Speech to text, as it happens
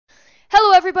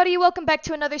everybody, welcome back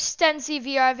to another Stenzi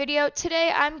VR video.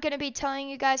 Today I'm going to be telling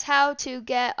you guys how to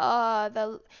get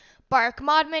the Bark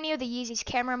mod menu, the Yizzi's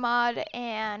Camera Mod,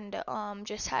 and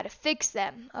just how to fix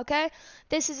them, okay?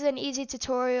 This is an easy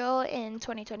tutorial in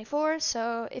 2024,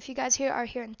 so if you guys are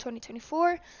here in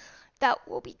 2024, that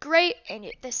will be great,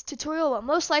 and this tutorial will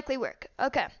most likely work,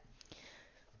 okay?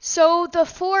 So the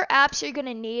 4 apps you're going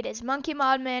to need is Monkey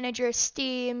Mod Manager,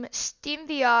 Steam, Steam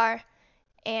VR,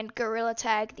 and Gorilla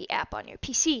Tag, the app on your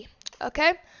PC.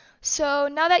 Okay, so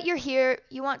now that you're here,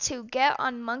 you want to get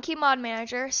on Monkey Mod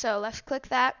Manager, so left click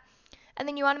that, and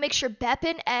then you want to make sure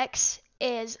Beppin X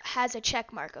has a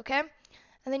check mark, okay?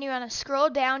 And then you want to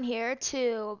scroll down here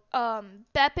to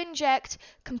Bep Inject,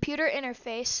 Computer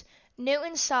Interface,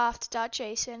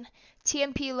 Newtonsoft.json,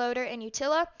 TMP Loader, and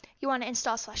Utila. You want to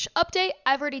install /update.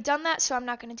 I've already done that, so I'm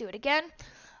not going to do it again.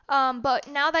 But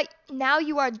now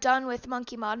you are done with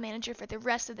Monkey Mod Manager for the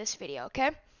rest of this video,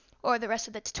 okay? Or the rest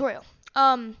of the tutorial.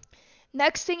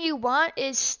 Next thing you want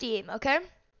is Steam, okay?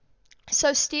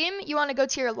 So Steam, you want to go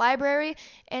to your library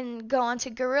and go onto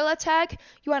Gorilla Tag.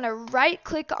 You want to right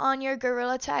click on your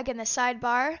Gorilla Tag in the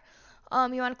sidebar.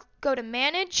 You want to go to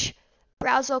Manage,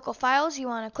 Browse Local Files. You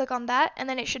want to click on that, and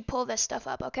then it should pull this stuff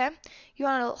up, okay? You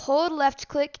want to hold left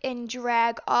click and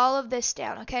drag all of this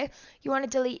down, okay? You want to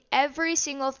delete every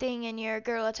single thing in your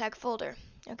Gorilla Tag folder,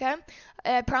 okay?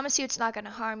 I promise you it's not going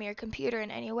to harm your computer in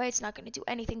any way. It's not going to do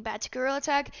anything bad to Gorilla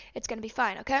Tag. It's going to be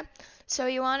fine, okay? So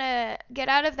you want to get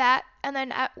out of that, and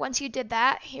then once you did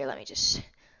that, here, let me just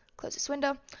close this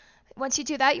window. Once you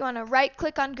do that, you want to right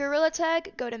click on Gorilla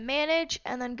Tag, go to Manage,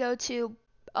 and then go to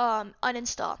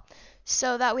Uninstall,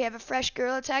 so that we have a fresh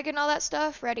Gorilla Tag and all that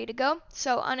stuff ready to go.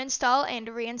 So uninstall and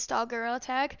reinstall Gorilla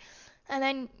Tag, and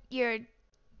then you're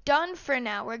done for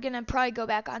now. We're gonna probably go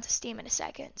back onto Steam in a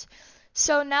second.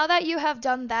 So now that you have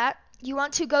done that, you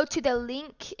want to go to the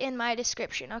link in my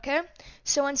description, okay?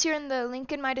 So once you're in the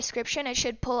link in my description, it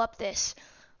should pull up this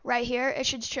right here. It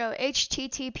should show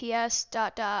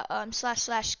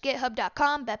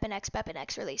https://github.com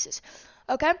BeppinX releases,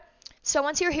 okay? So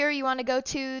once you're here, you want to go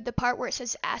to the part where it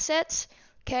says assets.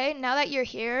 Okay, now that you're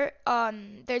here,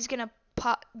 there's gonna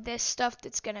pop this stuff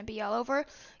that's gonna be all over.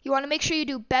 You want to make sure you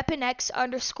do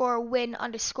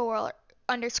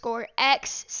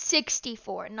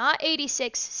BeppinX_win_x64, not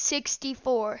 86,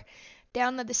 64.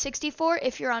 Download the 64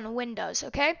 if you're on Windows.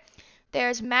 Okay,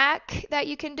 there's Mac that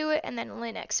you can do it, and then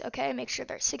Linux. Okay, make sure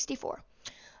they're 64.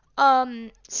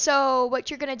 So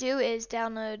what you're gonna do is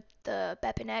download the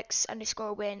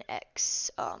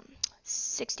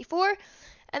BeppinX_win_x64,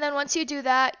 and then once you do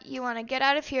that, you want to get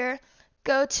out of here,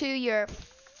 go to your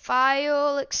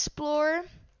File Explorer,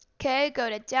 okay, go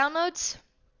to Downloads,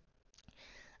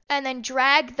 and then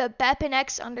drag the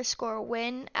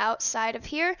BeppinX_win outside of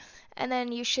here, and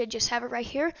then you should just have it right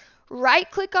here. Right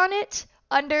click on it,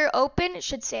 under Open, it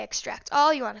should say Extract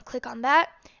All. You want to click on that,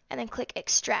 and then click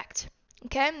Extract.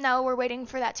 Okay, now we're waiting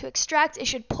for that to extract. It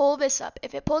should pull this up.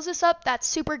 If it pulls this up, that's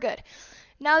super good.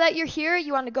 Now that you're here,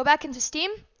 you want to go back into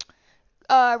Steam.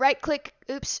 Right click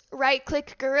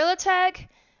Gorilla Tag,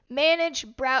 Manage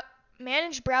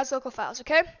Browse Local Files.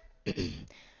 Okay.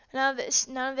 None of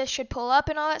this should pull up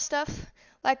and all that stuff,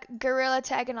 like Gorilla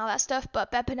Tag and all that stuff.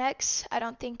 But BeppinX, I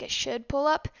don't think it should pull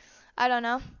up. I don't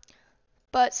know,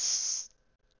 but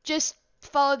just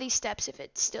follow these steps if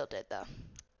it still did though.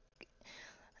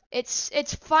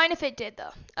 It's fine if it did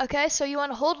though. Okay, so you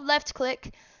want to hold left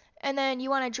click, and then you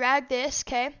want to drag this.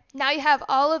 Okay, now you have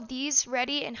all of these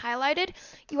ready and highlighted.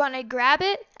 You want to grab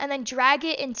it and then drag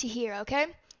it into here. Okay,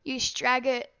 you just drag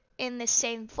it in the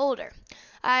same folder.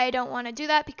 I don't want to do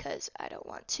that because I don't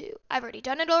want to. I've already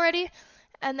done it already.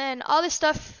 And then all this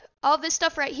stuff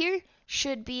right here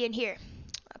should be in here.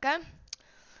 Okay,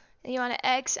 and you want to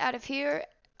X out of here.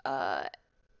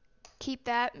 Keep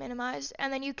that minimized,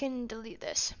 and then you can delete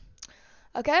this.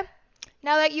 Okay,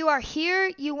 now that you are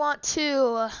here, you have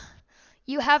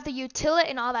the Utila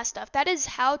and all that stuff. That is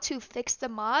how to fix the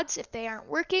mods if they aren't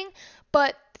working,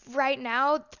 but right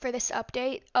now for this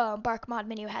update, Bark mod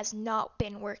menu has not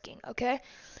been working. Okay,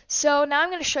 so now I'm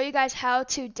going to show you guys how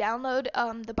to download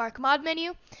the Bark mod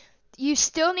menu. You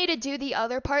still need to do the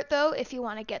other part though if you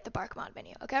want to get the Bark mod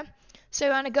menu. Okay, so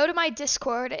you want to go to my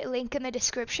Discord, link in the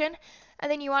description,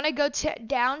 and then you want to go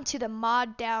down to the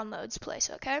mod downloads place,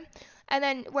 okay? And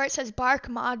then where it says Bark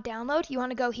mod download, you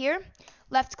want to go here,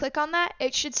 left click on that.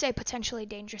 It should say potentially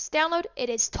dangerous download. It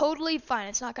is totally fine.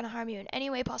 It's not going to harm you in any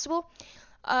way possible.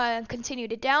 Continue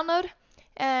to download,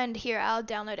 and here I'll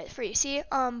download it for you. See,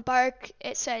 Bark,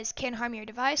 it says can harm your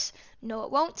device. No, it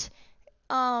won't.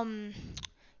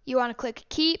 You want to click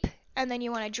keep, and then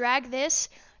you want to drag this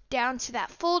down to that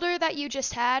folder that you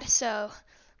just had. So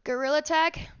Gorilla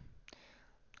Tag.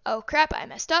 Oh crap, I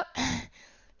messed up.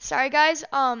 Sorry guys.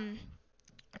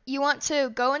 You want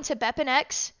to go into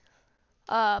BepInEx,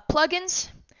 plugins,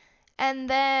 and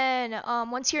then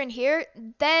once you're in here,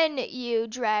 then you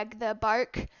drag the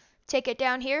bark, take it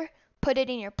down here, put it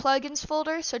in your plugins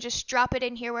folder. So just drop it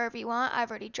in here wherever you want. I've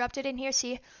already dropped it in here.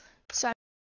 See, so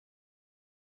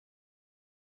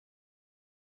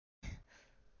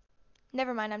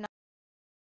never mind. I'm not.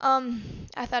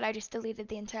 I thought I just deleted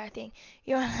the entire thing.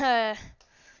 You wanna?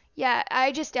 Yeah,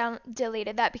 I just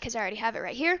deleted that because I already have it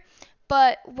right here.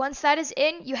 But once that is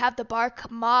in, you have the Bark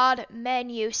Mod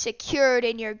menu secured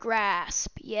in your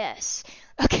grasp. Yes.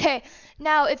 Okay,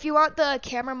 now if you want the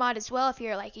camera mod as well, if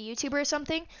you're like a YouTuber or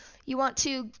something, you want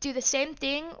to do the same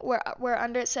thing where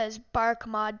under it says Bark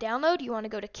Mod download, you want to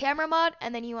go to camera mod,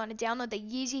 and then you want to download the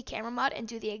Yizzi Camera Mod and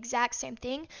do the exact same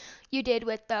thing you did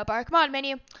with the Bark Mod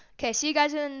menu. Okay, see you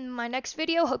guys in my next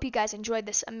video. Hope you guys enjoyed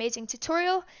this amazing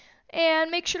tutorial.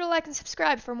 And make sure to like and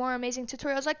subscribe for more amazing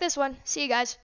tutorials like this one. See you guys.